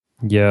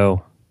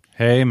Yo.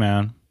 Hey,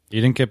 man.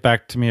 You didn't get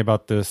back to me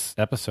about this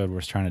episode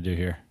we're trying to do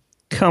here.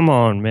 Come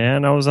on,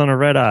 man. I was on a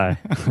red eye.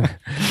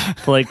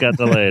 Flight got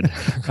delayed.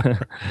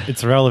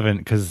 It's relevant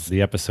because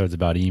the episode's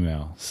about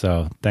email.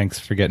 So thanks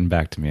for getting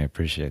back to me. I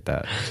appreciate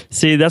that.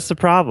 See, that's the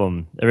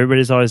problem.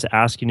 Everybody's always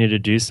asking you to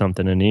do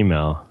something in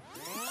email.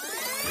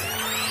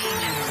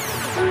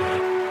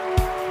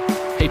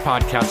 Hey,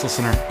 podcast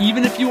listener,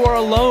 even if you are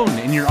alone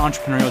in your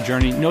entrepreneurial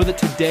journey, know that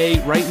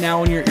today, right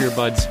now in your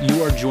earbuds,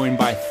 you are joined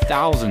by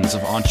thousands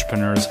of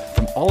entrepreneurs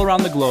from all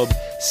around the globe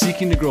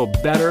seeking to grow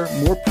better,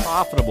 more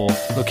profitable,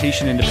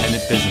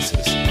 location-independent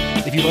businesses.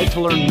 If you'd like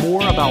to learn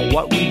more about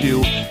what we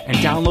do and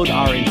download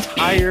our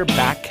entire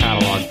back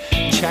catalog,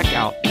 check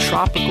out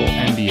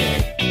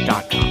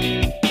tropicalmba.com.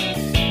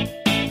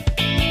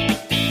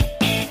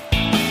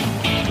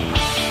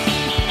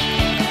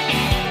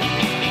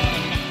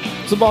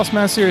 So, boss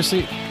man,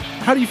 seriously,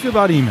 how do you feel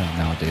about email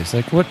nowadays?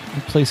 Like, what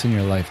place in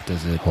your life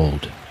does it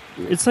hold?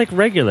 It's like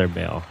regular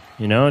mail.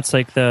 You know, it's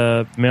like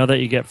the mail that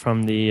you get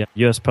from the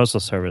U.S.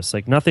 Postal Service.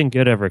 Like, nothing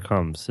good ever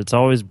comes. It's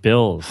always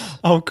bills.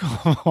 Oh,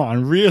 come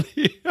on.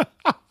 Really?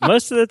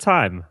 Most of the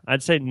time.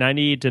 I'd say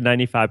 90 to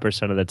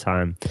 95% of the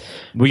time.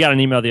 We got an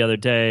email the other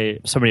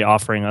day, somebody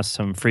offering us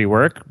some free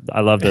work.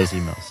 I love those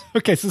emails.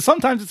 Okay, so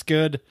sometimes it's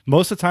good.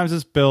 Most of the times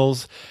it's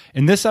bills.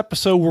 In this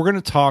episode, we're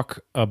going to talk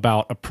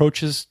about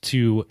approaches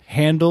to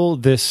handle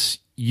this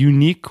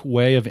unique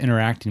way of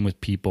interacting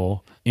with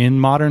people in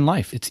modern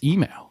life. It's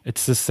email.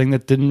 It's this thing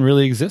that didn't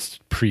really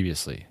exist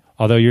previously.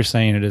 Although you're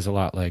saying it is a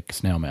lot like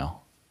snail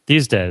mail.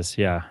 These days,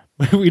 yeah.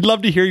 We'd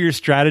love to hear your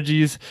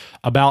strategies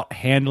about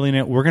handling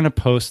it. We're going to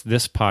post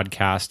this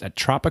podcast at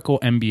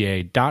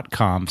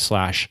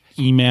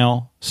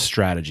tropicalmba.com/email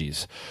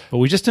strategies. But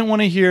we just didn't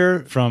want to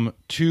hear from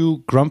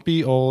two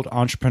grumpy old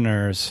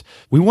entrepreneurs.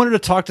 We wanted to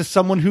talk to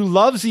someone who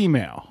loves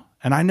email.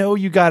 And I know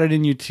you got it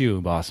in you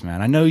too, boss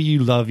man. I know you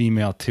love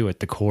email too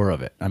at the core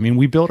of it. I mean,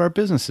 we build our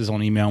businesses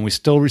on email and we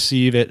still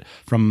receive it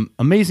from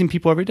amazing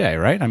people every day,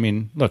 right? I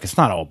mean, look, it's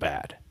not all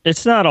bad.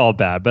 It's not all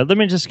bad, but let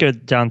me just go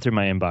down through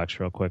my inbox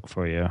real quick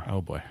for you.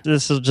 Oh boy.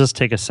 This will just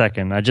take a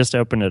second. I just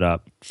opened it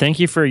up. Thank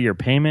you for your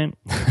payment.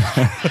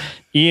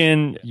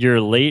 Ian,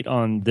 you're late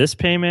on this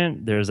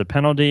payment. There's a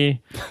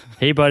penalty.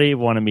 Hey buddy,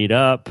 want to meet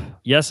up?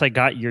 Yes, I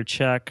got your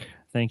check.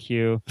 Thank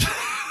you.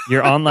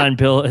 Your online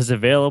bill is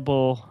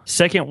available.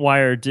 Second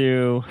wire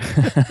due.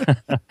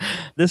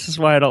 This is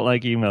why I don't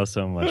like email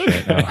so much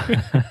right now.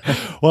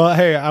 Well,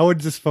 hey, I would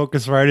just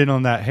focus right in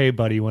on that. Hey,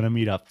 buddy, want to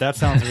meet up? That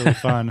sounds really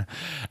fun.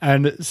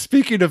 And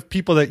speaking of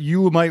people that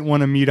you might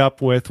want to meet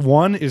up with,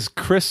 one is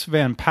Chris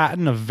Van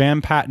Patten of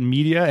Van Patten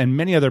Media and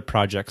many other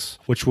projects,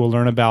 which we'll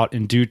learn about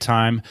in due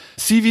time.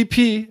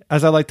 CVP,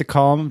 as I like to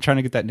call him. I'm trying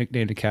to get that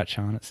nickname to catch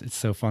on. It's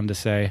so fun to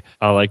say.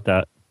 I like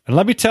that. And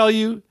let me tell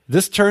you,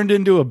 this turned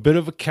into a bit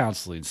of a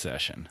counseling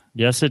session.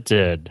 Yes, it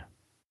did.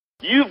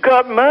 You've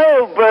got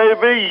mail,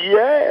 baby,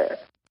 yeah.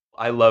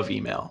 I love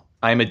email.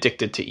 I'm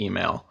addicted to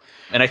email.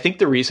 And I think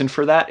the reason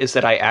for that is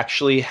that I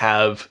actually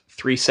have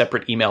 3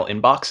 separate email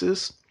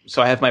inboxes.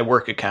 So I have my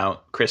work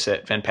account, Chris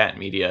at Van Patten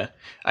Media.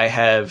 I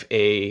have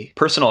a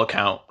personal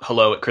account,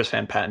 hello at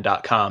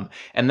chrisvanpatten.com.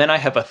 And then I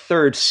have a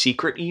third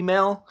secret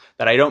email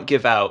that I don't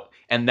give out.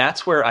 And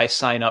that's where I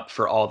sign up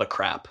for all the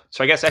crap.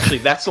 So I guess actually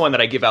that's the one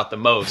that I give out the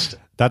most.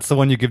 That's the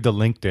one you give to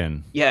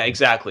LinkedIn. Yeah,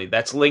 exactly.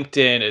 That's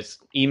LinkedIn, it's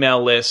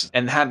email list.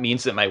 And that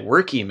means that my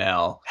work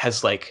email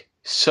has like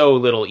so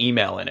little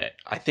email in it.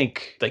 I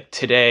think like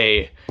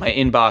today, my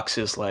inbox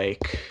is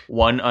like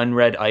 1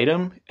 unread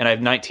item and I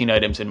have 19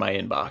 items in my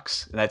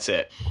inbox. And that's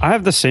it. I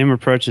have the same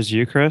approach as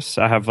you, Chris.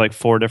 I have like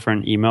 4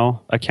 different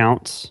email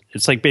accounts.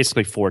 It's like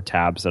basically 4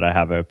 tabs that I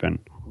have open.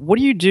 What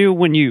do you do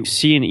when you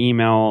see an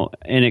email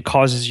and it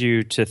causes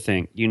you to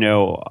think, I'm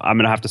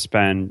going to have to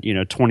spend,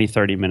 20,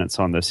 30 minutes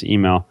on this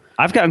email?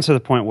 I've gotten to the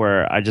point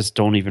where I just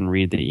don't even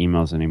read the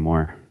emails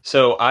anymore.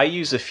 So I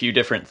use a few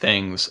different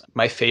things.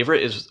 My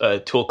favorite is a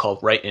tool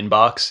called Right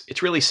Inbox.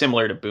 It's really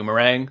similar to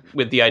Boomerang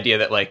with the idea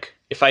that like,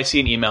 if I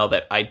see an email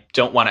that I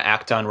don't want to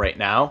act on right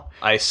now,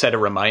 I set a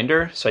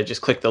reminder. So I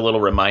just click the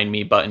little remind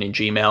me button in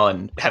Gmail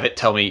and have it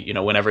tell me,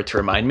 whenever to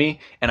remind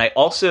me. And I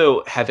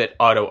also have it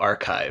auto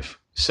archive.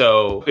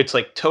 So it's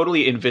like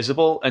totally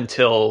invisible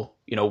until,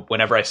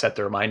 whenever I set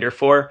the reminder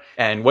for.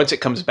 And once it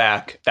comes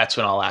back, that's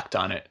when I'll act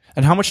on it.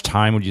 And how much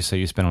time would you say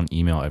you spend on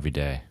email every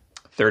day?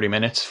 30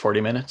 minutes, 40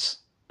 minutes.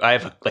 I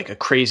have like a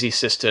crazy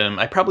system.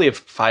 I probably have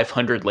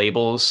 500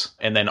 labels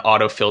and then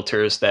auto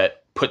filters that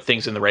put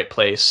things in the right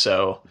place.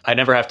 So I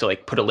never have to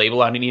like put a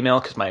label on an email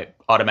because my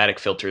automatic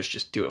filters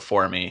just do it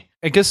for me.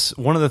 I guess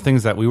one of the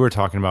things that we were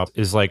talking about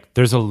is like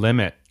there's a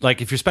limit.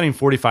 Like if you're spending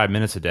 45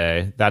 minutes a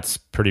day, that's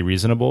pretty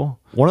reasonable.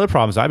 One of the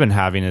problems I've been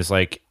having is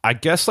like, I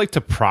guess like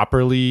to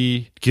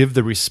properly give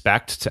the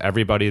respect to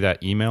everybody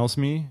that emails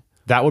me,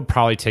 that would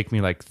probably take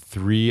me like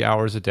 3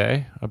 hours a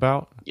day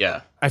about.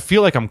 Yeah. I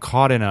feel like I'm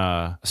caught in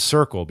a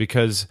circle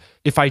because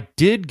if I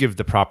did give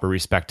the proper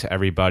respect to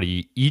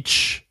everybody,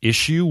 each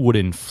issue would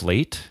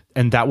inflate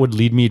and that would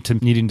lead me to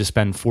needing to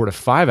spend 4 to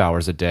 5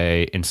 hours a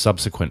day in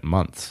subsequent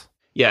months.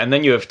 Yeah, and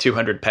then you have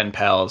 200 pen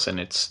pals, and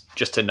it's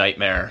just a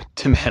nightmare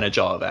to manage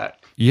all of that.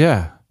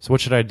 Yeah. So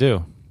what should I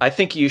do? I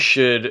think you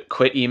should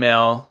quit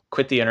email,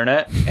 quit the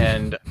internet,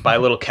 and buy a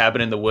little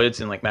cabin in the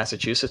woods in like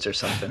Massachusetts or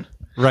something.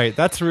 Right.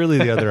 That's really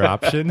the other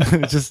option.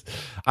 It's just,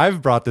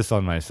 I've brought this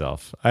on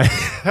myself.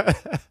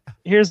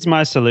 Here's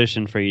my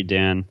solution for you,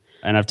 Dan.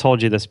 And I've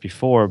told you this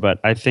before, but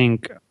I'm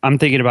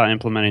thinking about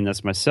implementing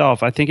this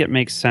myself. I think it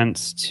makes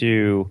sense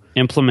to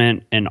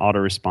implement an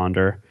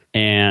autoresponder,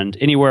 and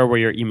anywhere where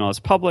your email is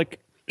public,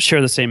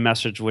 share the same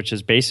message, which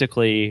is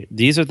basically,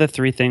 these are the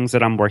 3 things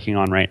that I'm working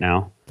on right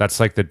now. That's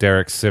like the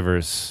Derek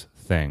Sivers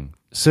thing.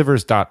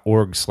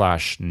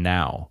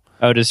 Sivers.org/now.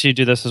 Oh, does he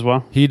do this as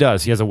well? He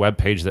does. He has a web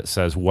page that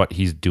says what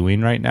he's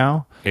doing right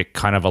now. It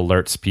kind of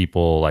alerts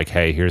people like,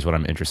 hey, here's what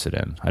I'm interested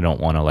in. I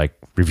don't want to like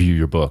review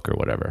your book or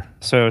whatever.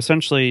 So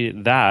essentially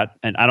that,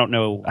 and I don't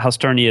know how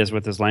stern he is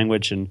with his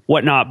language and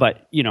whatnot,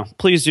 but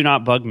please do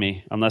not bug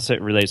me unless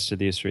it relates to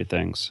these 3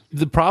 things.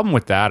 The problem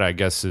with that, I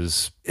guess,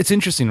 is it's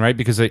interesting, right?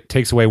 Because it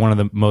takes away one of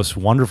the most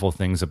wonderful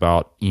things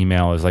about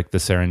email is like the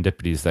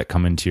serendipities that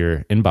come into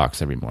your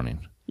inbox every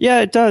morning.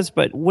 Yeah, it does.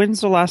 But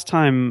when's the last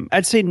time?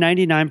 I'd say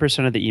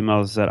 99% of the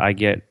emails that I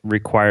get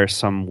require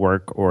some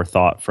work or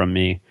thought from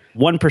me.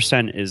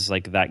 1% is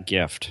like that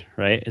gift,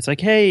 right? It's like,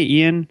 hey,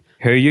 Ian,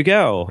 here you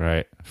go.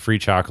 Right. Free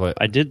chocolate.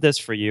 I did this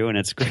for you and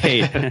it's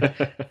great.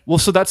 Well,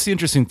 so that's the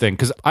interesting thing,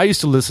 because I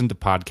used to listen to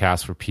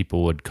podcasts where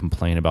people would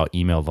complain about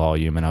email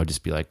volume and I would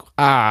just be like,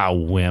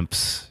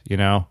 wimps,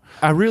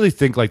 I really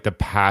think like the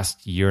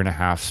past year and a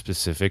half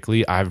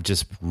specifically, I've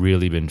just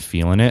really been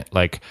feeling it.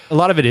 Like a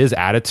lot of it is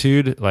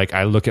attitude. Like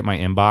I look at my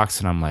inbox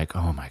and I'm like,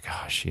 oh my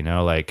gosh,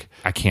 like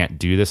I can't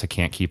do this. I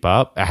can't keep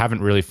up. I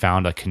haven't really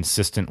found a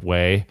consistent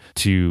way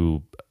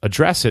to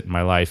address it in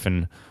my life.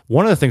 And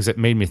one of the things that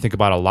made me think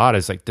about a lot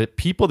is like the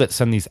people that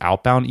send these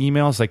outbound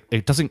emails, like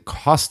it doesn't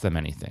cost them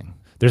anything.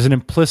 There's an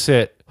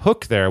implicit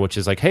hook there, which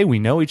is like, hey, we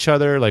know each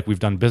other, like we've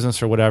done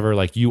business or whatever,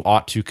 like you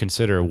ought to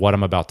consider what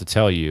I'm about to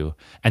tell you.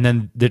 And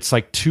then it's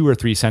like 2 or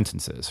 3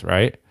 sentences,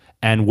 right?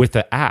 And with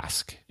the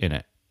ask in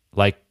it,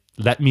 like,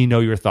 let me know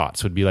your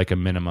thoughts would be like a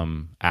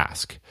minimum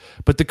ask.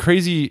 But the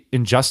crazy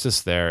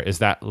injustice there is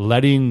that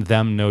letting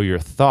them know your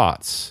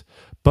thoughts,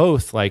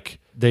 both like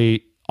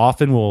they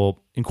often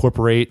will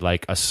incorporate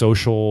like a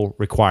social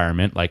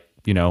requirement, like,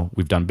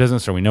 we've done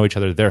business or we know each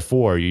other,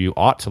 therefore you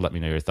ought to let me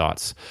know your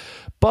thoughts.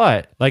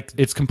 But like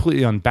it's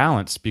completely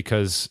unbalanced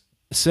because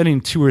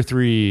sending 2 or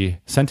 3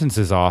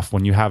 sentences off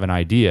when you have an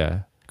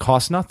idea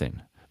costs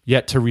nothing.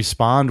 Yet to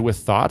respond with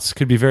thoughts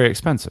could be very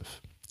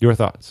expensive. Your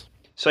thoughts?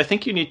 So I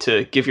think you need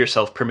to give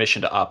yourself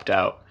permission to opt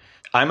out.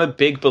 I'm a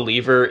big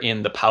believer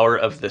in the power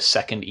of the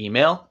second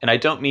email. And I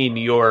don't mean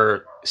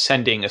you're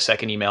sending a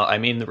second email. I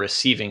mean the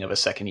receiving of a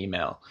second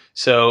email.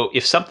 So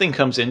if something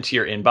comes into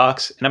your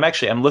inbox, and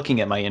I'm looking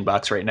at my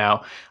inbox right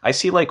now, I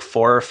see like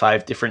 4 or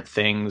 5 different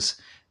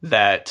things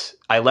that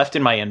I left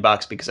in my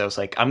inbox because I was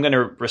like, I'm going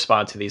to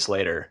respond to these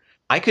later.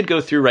 I could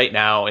go through right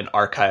now and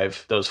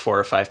archive those 4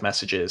 or 5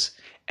 messages.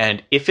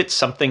 And if it's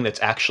something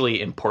that's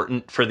actually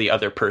important for the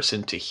other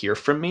person to hear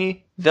from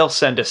me, they'll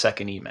send a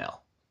second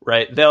email,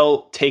 right?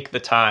 They'll take the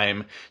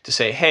time to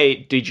say, hey,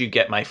 did you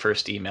get my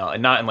first email?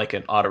 And not in like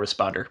an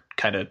autoresponder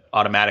kind of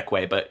automatic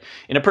way, but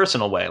in a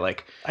personal way.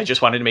 Like, I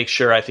just wanted to make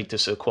sure I think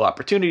this is a cool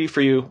opportunity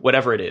for you,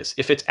 whatever it is.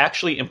 If it's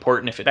actually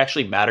important, if it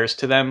actually matters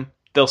to them,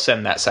 they'll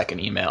send that second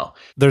email.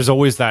 There's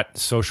always that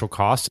social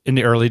cost. In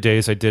the early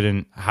days, I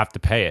didn't have to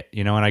pay it,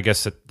 and I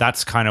guess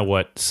that's kind of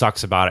what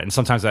sucks about it. And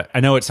sometimes I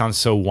know it sounds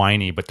so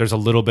whiny, but there's a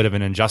little bit of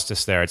an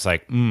injustice there. It's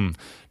like,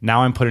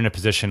 now I'm put in a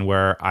position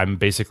where I'm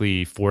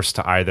basically forced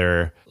to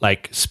either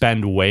like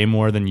spend way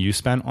more than you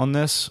spent on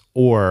this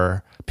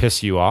or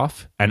piss you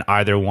off. And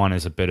either one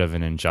is a bit of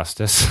an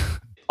injustice.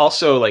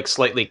 Also, like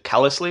slightly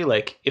callously,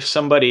 like if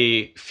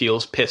somebody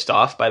feels pissed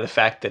off by the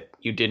fact that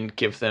you didn't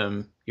give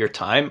them your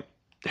time,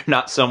 they're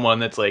not someone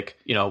that's like,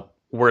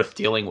 worth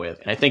dealing with.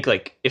 And I think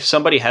like if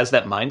somebody has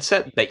that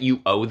mindset that you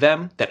owe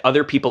them, that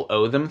other people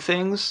owe them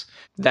things,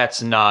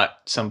 that's not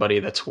somebody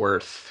that's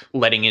worth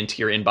letting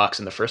into your inbox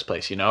in the first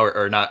place,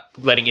 or not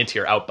letting into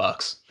your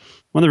outbox.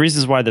 One of the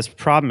reasons why this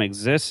problem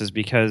exists is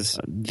because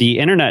the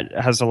internet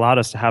has allowed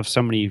us to have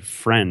so many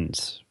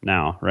friends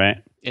now, right?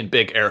 In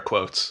big air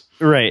quotes.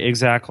 Right,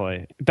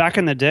 exactly. Back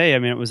in the day,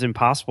 it was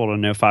impossible to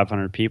know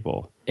 500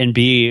 people and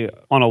be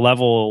on a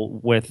level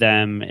with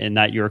them in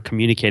that you're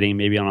communicating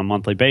maybe on a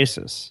monthly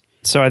basis.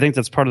 So I think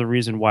that's part of the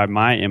reason why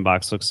my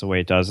inbox looks the way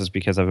it does is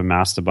because I've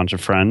amassed a bunch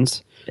of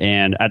friends.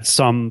 And at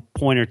some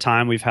point or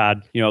time, we've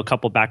had, a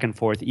couple back and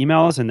forth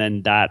emails, and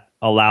then that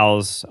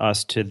allows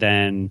us to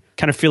then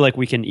kind of feel like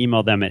we can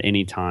email them at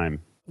any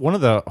time. One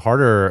of the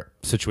harder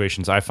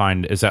situations I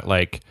find is that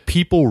like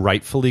people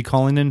rightfully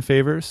calling in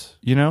favors,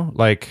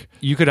 like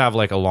you could have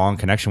like a long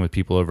connection with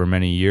people over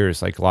many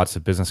years, like lots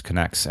of business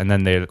connects, and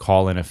then they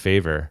call in a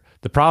favor.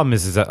 The problem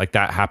is that like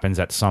that happens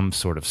at some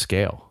sort of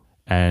scale.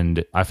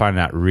 And I find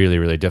that really,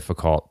 really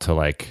difficult to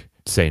like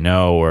say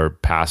no or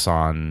pass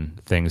on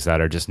things that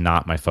are just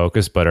not my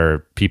focus, but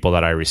are people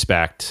that I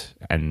respect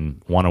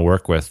and want to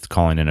work with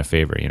calling in a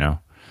favor,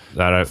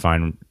 that I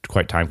find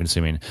quite time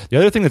consuming. The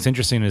other thing that's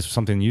interesting is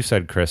something you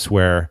said, Chris,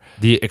 where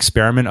the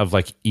experiment of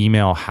like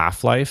email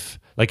half-life,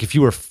 like if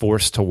you were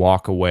forced to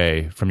walk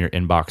away from your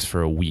inbox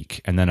for a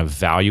week and then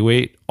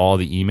evaluate all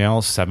the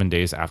emails 7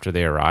 days after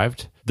they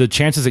arrived, the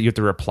chances that you have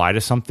to reply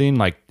to something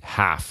like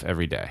half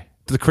every day.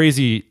 The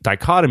crazy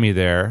dichotomy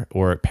there,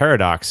 or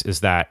paradox,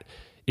 is that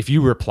if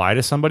you reply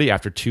to somebody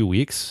after 2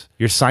 weeks,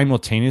 you're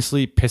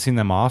simultaneously pissing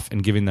them off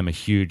and giving them a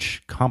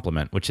huge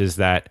compliment, which is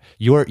that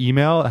your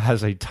email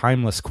has a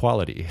timeless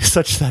quality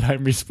such that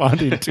I'm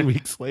responding 2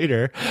 weeks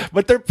later,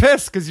 but they're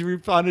pissed because you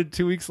responded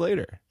 2 weeks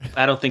later.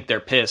 I don't think they're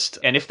pissed.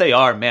 And if they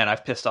are, man,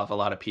 I've pissed off a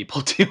lot of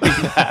people doing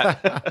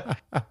that.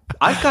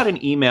 I've got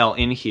an email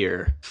in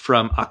here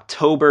from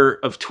October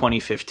of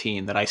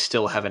 2015 that I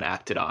still haven't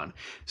acted on.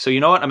 So you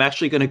know what? I'm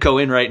actually going to go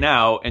in right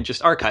now and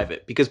just archive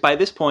it, because by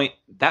this point,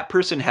 that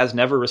person has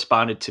never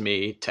responded to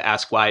me to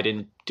ask why I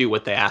didn't do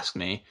what they asked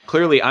me.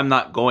 Clearly, I'm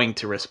not going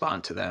to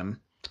respond to them.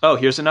 Oh,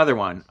 here's another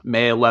one.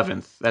 May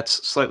 11th.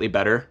 That's slightly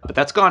better, but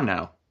that's gone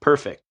now.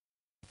 Perfect.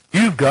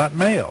 You've got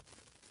mail.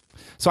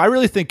 So I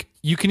really think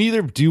you can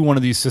either do one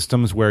of these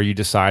systems where you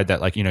decide that,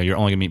 like, you're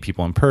only gonna meet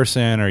people in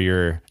person, or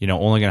you're,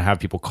 only gonna have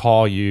people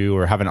call you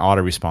or have an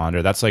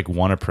autoresponder. That's like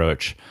one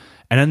approach.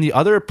 And then the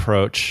other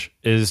approach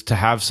is to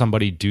have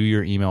somebody do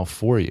your email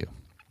for you.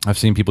 I've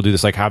seen people do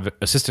this, like have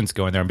assistants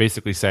go in there and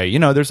basically say,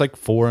 there's like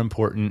 4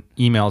 important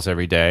emails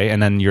every day.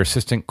 And then your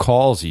assistant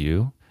calls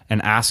you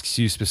and asks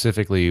you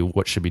specifically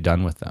what should be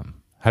done with them.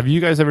 Have you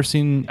guys ever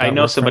seen that? I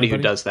know somebody who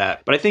does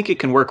that, but I think it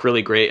can work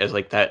really great as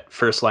like that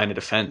first line of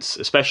defense,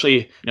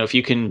 especially, if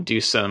you can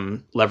do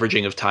some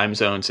leveraging of time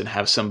zones and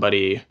have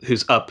somebody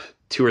who's up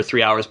 2 or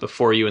 3 hours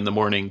before you in the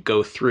morning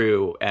go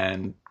through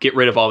and get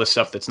rid of all the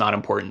stuff that's not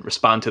important,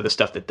 respond to the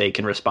stuff that they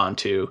can respond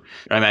to.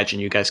 I imagine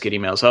you guys get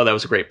emails, oh, that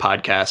was a great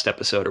podcast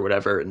episode or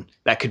whatever. And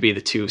that could be the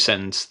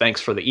 2-sentence,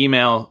 thanks for the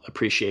email,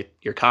 appreciate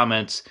your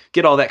comments,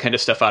 get all that kind of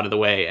stuff out of the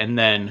way. And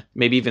then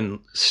maybe even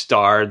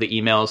star the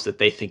emails that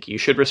they think you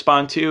should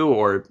respond to,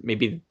 or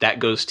maybe that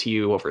goes to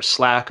you over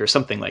Slack or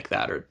something like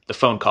that, or the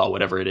phone call,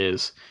 whatever it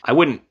is. I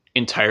wouldn't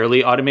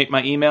entirely automate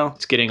my email.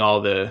 It's getting all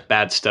the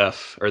bad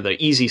stuff, or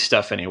the easy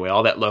stuff anyway,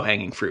 all that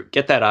low-hanging fruit.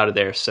 Get that out of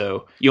there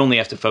so you only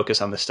have to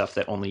focus on the stuff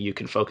that only you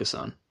can focus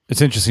on.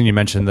 It's interesting you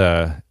mentioned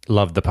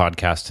love the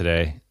podcast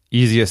today.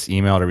 Easiest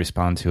email to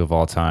respond to of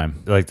all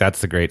time. Like,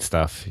 that's the great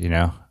stuff,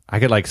 I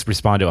could like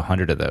respond to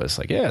 100 of those.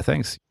 Like, yeah,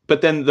 thanks.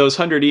 But then those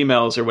 100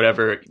 emails or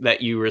whatever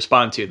that you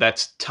respond to,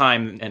 that's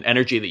time and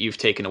energy that you've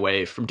taken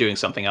away from doing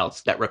something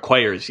else that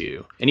requires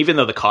you. And even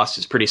though the cost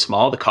is pretty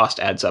small, the cost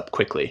adds up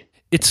quickly.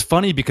 It's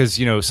funny because,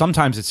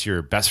 sometimes it's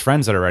your best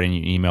friends that are writing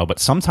you an email, but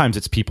sometimes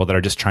it's people that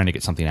are just trying to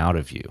get something out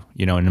of you,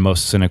 in the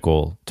most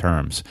cynical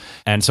terms.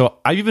 And so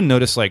I've even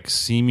noticed like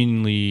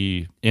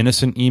seemingly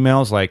innocent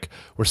emails, like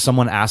where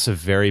someone asks a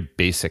very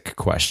basic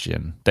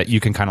question that you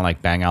can kind of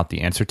like bang out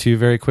the answer to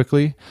very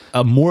quickly.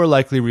 A more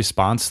likely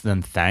response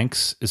than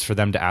thanks is for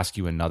them to ask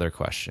you another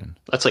question.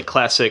 That's like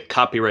classic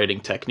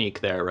copywriting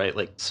technique there, right?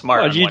 Like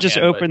smart. Well, you just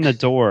open the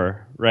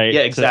door, right?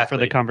 Yeah, exactly. For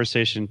the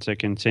conversation to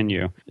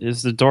continue.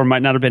 The door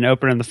might not have been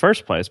open in the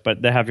first place,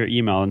 but they have your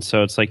email, and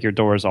so it's like your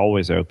door is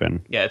always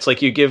open. Yeah, it's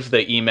like you give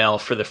the email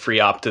for the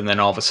free opt, and then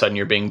all of a sudden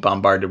you're being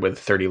bombarded with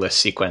a 30-list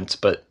sequence,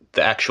 but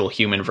the actual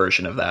human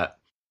version of that.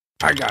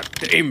 I got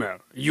the email.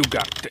 You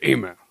got the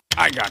email.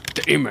 I got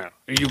the email.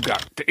 You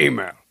got the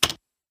email.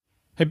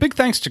 Hey, big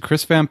thanks to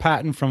Chris Van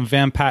Patten from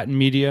Van Patten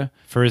Media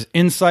for his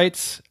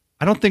insights.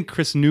 I don't think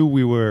Chris knew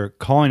we were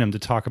calling him to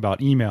talk about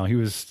email. He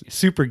was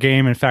super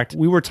game. In fact,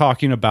 we were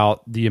talking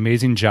about the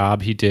amazing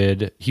job he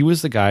did. He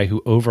was the guy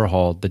who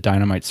overhauled the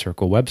Dynamite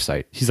Circle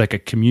website. He's like a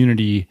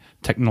community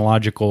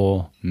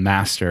technological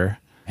master.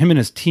 Him and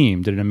his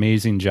team did an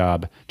amazing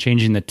job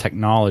changing the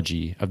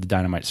technology of the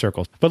Dynamite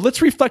Circle. But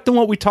let's reflect on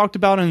what we talked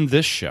about in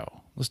this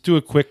show. Let's do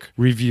a quick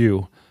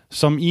review.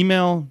 Some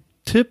email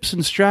tips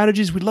and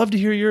strategies. We'd love to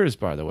hear yours,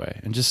 by the way,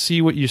 and just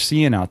see what you're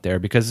seeing out there,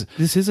 because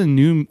this is a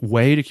new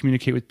way to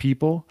communicate with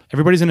people.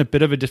 Everybody's in a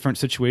bit of a different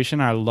situation.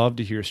 I love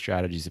to hear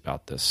strategies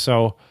about this.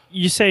 So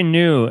you say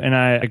new, and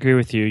I agree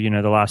with you,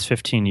 the last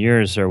 15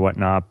 years or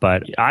whatnot,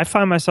 but I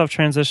find myself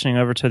transitioning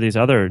over to these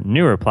other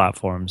newer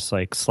platforms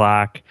like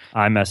Slack,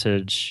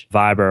 iMessage,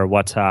 Viber,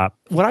 WhatsApp.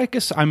 What I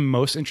guess I'm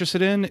most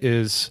interested in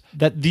is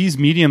that these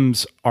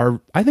mediums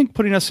are, I think,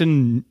 putting us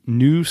in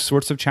new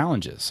sorts of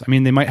challenges. I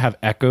mean, they might have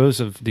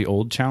echoes of the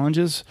old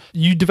challenges.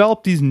 You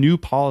develop these new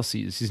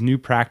policies, these new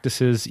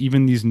practices,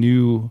 even these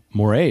new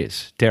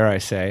mores, dare I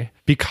say,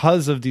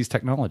 because of these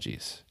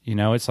technologies.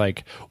 It's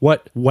like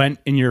what went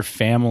in your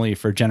family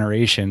for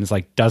generations,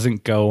 like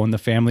doesn't go in the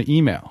family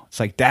email. It's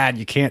like, Dad,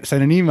 you can't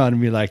send an email to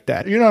me like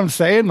that. You know what I'm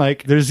saying?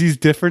 Like there's these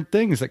different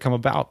things that come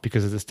about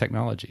because of this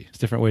technology. It's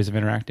different ways of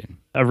interacting.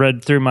 I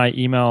read through my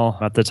email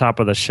at the top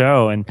of the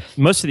show, and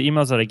most of the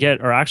emails that I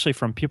get are actually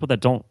from people that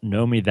don't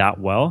know me that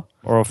well.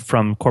 or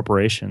from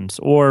corporations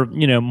or,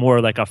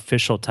 more like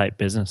official type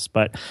business.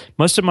 But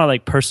most of my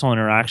like personal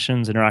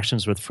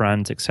interactions with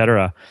friends,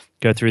 etc.,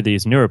 go through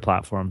these newer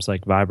platforms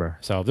like Viber.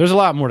 So there's a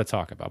lot more to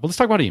talk about. But let's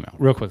talk about email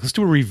real quick. Let's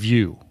do a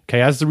review.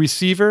 Okay, as the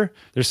receiver,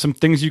 there's some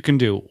things you can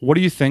do. What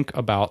do you think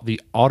about the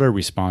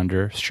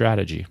autoresponder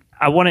strategy?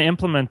 I want to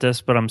implement this,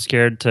 but I'm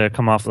scared to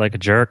come off like a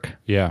jerk.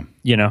 Yeah.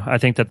 I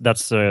think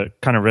that's the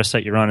kind of risk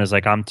that you run is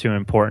like, I'm too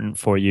important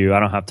for you.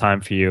 I don't have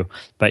time for you.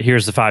 But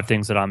here's the 5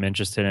 things that I'm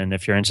interested in.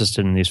 If you're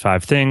interested in these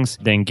 5 things,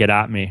 then get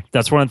at me.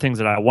 That's one of the things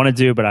that I want to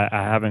do, but I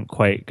haven't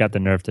quite got the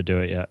nerve to do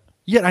it yet.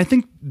 Yeah, I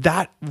think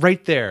that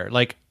right there,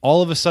 like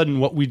all of a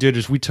sudden what we did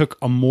is we took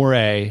a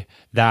moray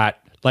that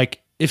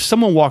like if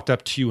someone walked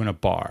up to you in a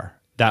bar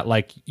that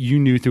like you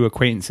knew through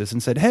acquaintances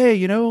and said,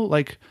 hey,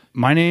 like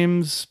my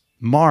name's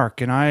Mark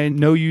and I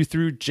know you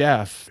through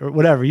Jeff or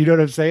whatever, you know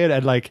what I'm saying?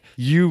 And like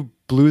you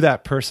blew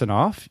that person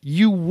off,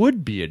 you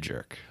would be a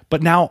jerk.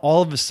 But now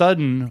all of a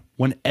sudden,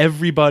 when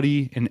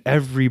everybody in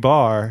every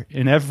bar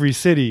in every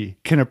city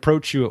can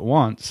approach you at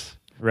once.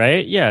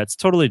 Right? Yeah, it's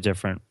totally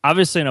different.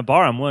 Obviously in a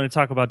bar, I'm willing to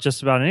talk about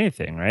just about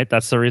anything, right?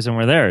 That's the reason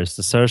we're there is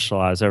to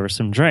socialize over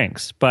some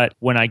drinks. But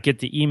when I get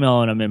the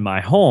email and I'm in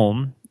my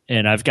home,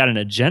 and I've got an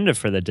agenda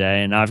for the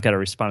day and I've got to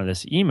respond to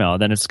this email,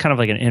 then it's kind of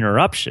like an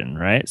interruption,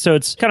 right? So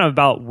it's kind of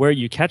about where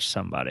you catch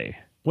somebody.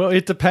 Well,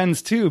 it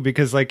depends too,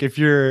 because like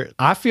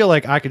I feel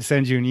like I could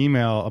send you an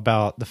email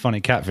about the funny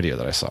cat video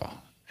that I saw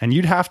and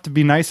you'd have to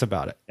be nice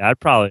about it. Yeah, I'd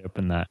probably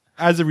open that.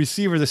 As a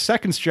receiver, the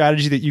second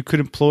strategy that you could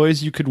employ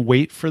is you could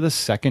wait for the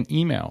second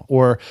email.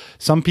 Or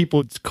some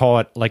people call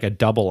it like a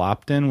double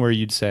opt-in where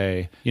you'd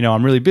say,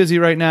 I'm really busy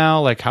right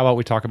now. Like, how about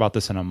we talk about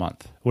this in a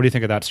month? What do you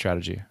think of that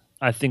strategy?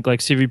 I think like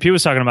CVP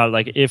was talking about,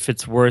 like if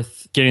it's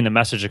worth getting the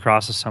message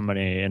across to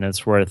somebody and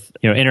it's worth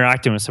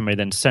interacting with somebody,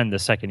 then send the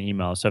second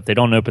email. So if they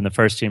don't open the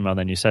first email,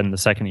 then you send the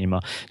second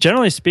email.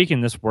 Generally speaking,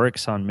 this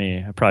works on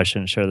me. I probably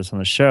shouldn't share this on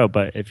the show,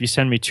 but if you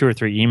send me 2 or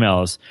 3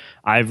 emails,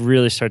 I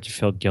really start to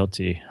feel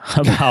guilty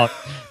about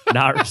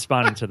not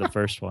responding to the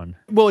first one.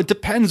 Well, it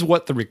depends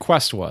what the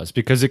request was,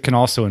 because it can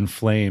also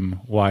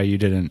inflame why you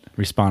didn't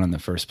respond in the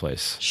first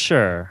place.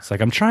 Sure. It's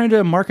like, I'm trying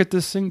to market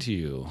this thing to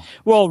you.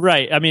 Well,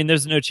 right. I mean,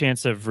 there's no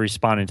chance of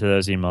responding to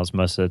those emails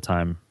most of the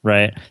time,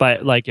 right?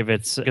 But like if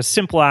it's a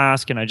simple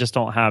ask and I just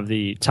don't have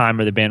the time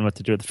or the bandwidth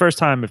to do it the first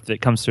time, if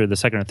it comes through the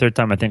second or third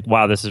time, I think,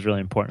 wow, this is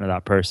really important to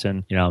that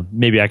person.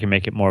 Maybe I can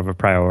make it more of a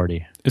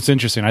priority. It's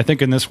interesting. I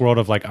think in this world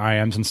of like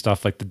IMs and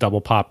stuff, like the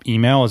double pop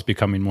email is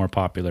becoming more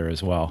popular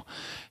as well.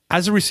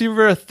 As a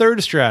receiver, a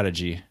third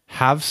strategy,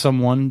 have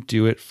someone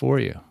do it for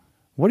you.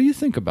 What do you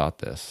think about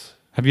this?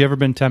 Have you ever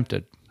been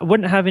tempted? I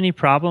wouldn't have any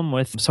problem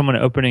with someone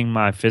opening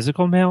my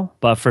physical mail,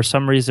 but for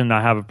some reason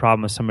I have a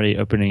problem with somebody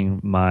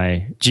opening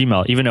my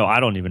Gmail, even though I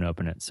don't even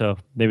open it. So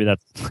maybe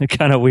that's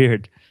kind of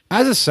weird.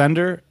 As a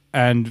sender,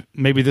 and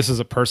maybe this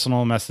is a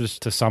personal message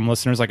to some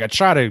listeners, like I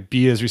try to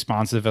be as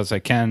responsive as I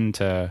can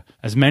to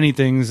as many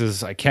things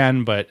as I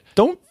can, but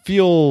don't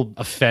feel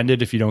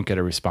offended if you don't get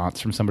a response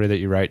from somebody that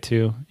you write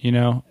to.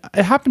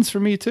 It happens for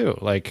me too.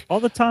 Like all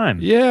the time.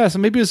 Yeah. So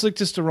maybe it's like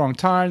just the wrong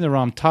time, the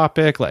wrong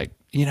topic. Like,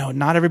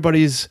 not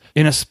everybody's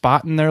in a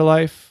spot in their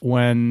life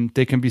when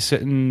they can be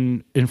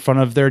sitting in front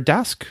of their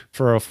desk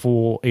for a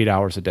full 8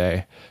 hours a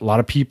day. A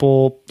lot of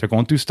people, they're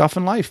going through stuff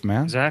in life,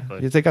 man.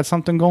 Exactly. They got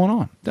something going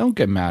on. Don't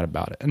get mad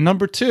about it. And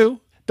number 2,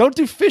 don't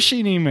do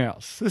phishing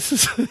emails. This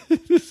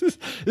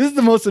is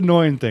the most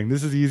annoying thing.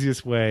 This is the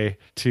easiest way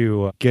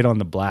to get on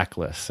the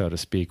blacklist, so to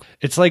speak.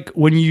 It's like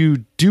when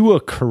you do a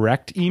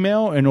correct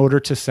email in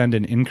order to send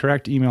an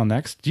incorrect email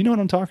next. Do you know what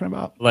I'm talking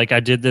about? Like I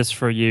did this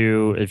for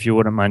you. If you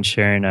wouldn't mind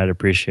sharing, I'd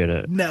appreciate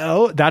it.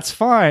 No, that's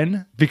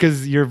fine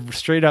because you're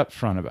straight up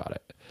front about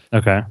it.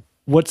 Okay.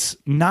 What's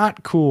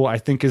not cool, I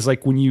think, is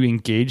like when you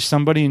engage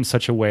somebody in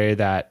such a way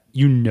that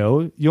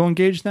you'll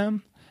engage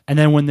them. And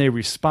then when they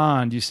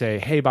respond, you say,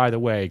 hey, by the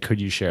way, could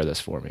you share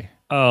this for me?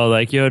 Oh,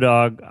 like, yo,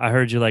 dog, I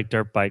heard you like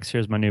dirt bikes.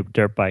 Here's my new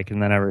dirt bike.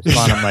 And then I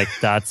respond, I'm like,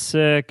 that's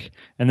sick.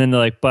 And then they're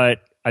like, but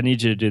I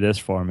need you to do this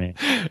for me.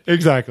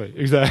 Exactly.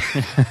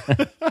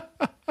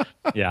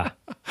 Yeah.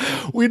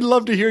 We'd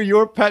love to hear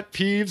your pet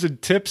peeves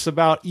and tips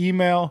about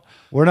email.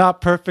 We're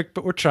not perfect,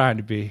 but we're trying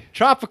to be.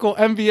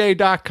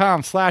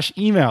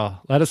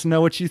 TropicalMBA.com/email. Let us know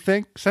what you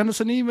think. Send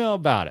us an email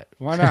about it.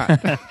 Why not?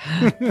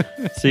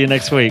 See you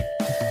next week.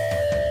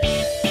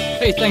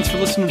 Hey, thanks for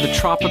listening to the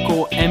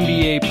Tropical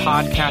MBA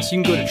podcast.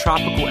 You can go to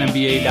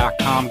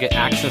tropicalmba.com, get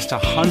access to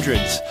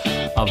hundreds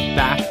of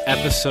back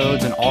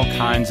episodes and all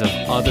kinds of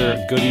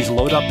other goodies.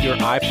 Load up your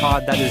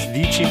iPod. That is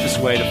the cheapest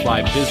way to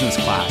fly business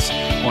class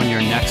on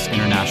your next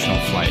international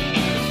flight.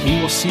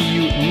 We will see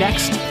you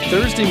next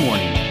Thursday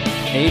morning,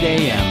 8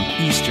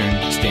 a.m.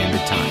 Eastern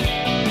Standard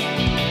Time.